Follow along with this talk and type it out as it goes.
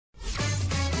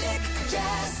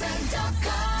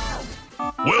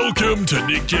Welcome to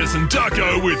Nick, Jess and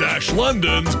Ducko with Ash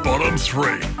London's Bottom 3.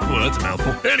 Well, that's a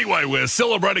mouthful. Anyway, we're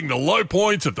celebrating the low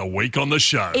points of the week on the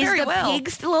show. Is the pig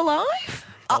still alive?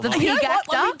 The pig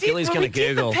actor? Gilly's going to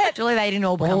Google. Surely they didn't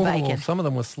all become bacon. Some of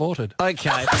them were slaughtered. Okay.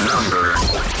 Number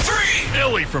 3.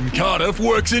 Ellie from Cardiff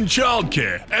works in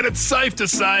childcare, and it's safe to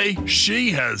say she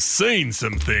has seen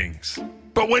some things.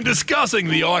 But when discussing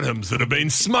the items that have been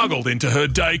smuggled into her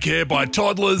daycare by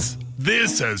toddlers,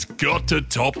 this has got to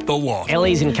top the lot.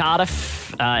 Ellie's in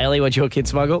Cardiff. Ellie, what'd your kid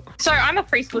smuggle? So I'm a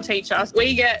preschool teacher.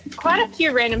 We get quite a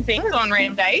few random things on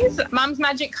random days. Mum's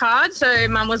magic card, so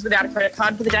Mum was without a credit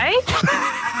card for the day.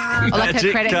 Like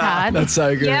a credit card. That's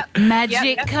so good. Yep.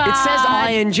 Magic Yep. card. It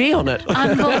says ING on it.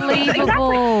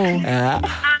 Unbelievable.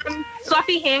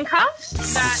 Fluffy handcuffs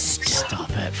that Stop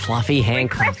it. Fluffy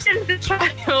handcuffs. questioned the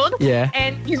child. Yeah.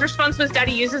 And his response was,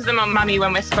 Daddy uses them on Mummy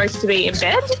when we're supposed to be in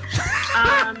bed.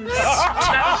 That was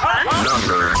fun.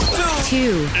 Number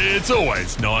 2. It's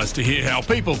always nice to hear how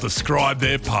people describe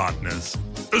their partners,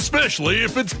 especially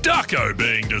if it's Ducko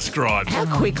being described. How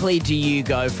quickly do you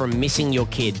go from missing your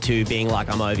kid to being like,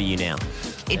 I'm over you now?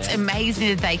 It's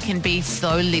amazing that they can be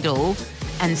so little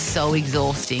and so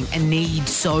exhausting and need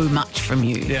so much from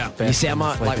you. Yeah. You sound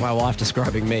like my wife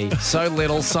describing me. So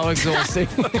little, so exhausting.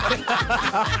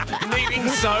 Needing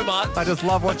so much. I just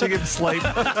love watching him sleep.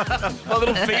 My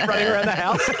little feet running around the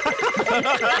house.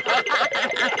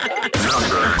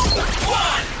 Number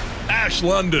 1. Ash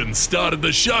London started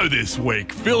the show this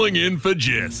week, filling in for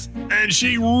Jess, and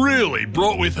she really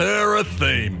brought with her a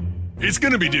theme. It's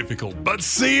going to be difficult, but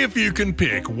see if you can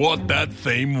pick what that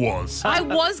theme was. I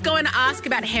was going to ask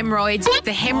about hemorrhoids.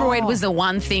 The hemorrhoid was the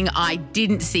one thing I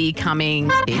didn't see coming.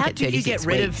 How did you get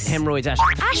rid of hemorrhoids, Ash?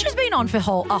 Ash has been on for a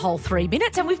whole 3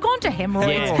 minutes and we've gone to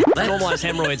hemorrhoids. Yeah, normalised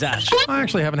hemorrhoids, Ash. I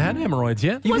actually haven't had hemorrhoids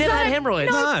yet. You've never had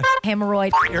hemorrhoids? No.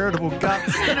 Hemorrhoid. Irritable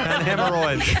guts and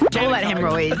hemorrhoids. All about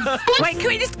hemorrhoids. Wait, can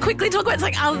we just quickly talk about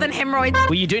something other than hemorrhoids?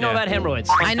 Well, you do know about hemorrhoids.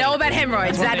 I know about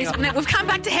hemorrhoids. That is, we've come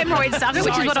back to hemorrhoid stuff,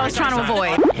 which is what I was trying to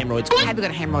avoid. Hemorrhoids. Have you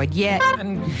got a hemorrhoid yet?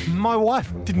 And my wife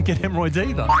didn't get hemorrhoids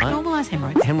either. Normalise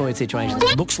hemorrhoids. Hemorrhoid situations.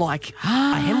 Looks like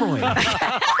a hemorrhoid.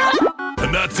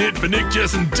 And that's it for Nick,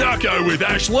 Jess and Ducko with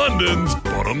Ash London's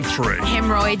Bottom 3.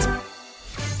 Hemorrhoids.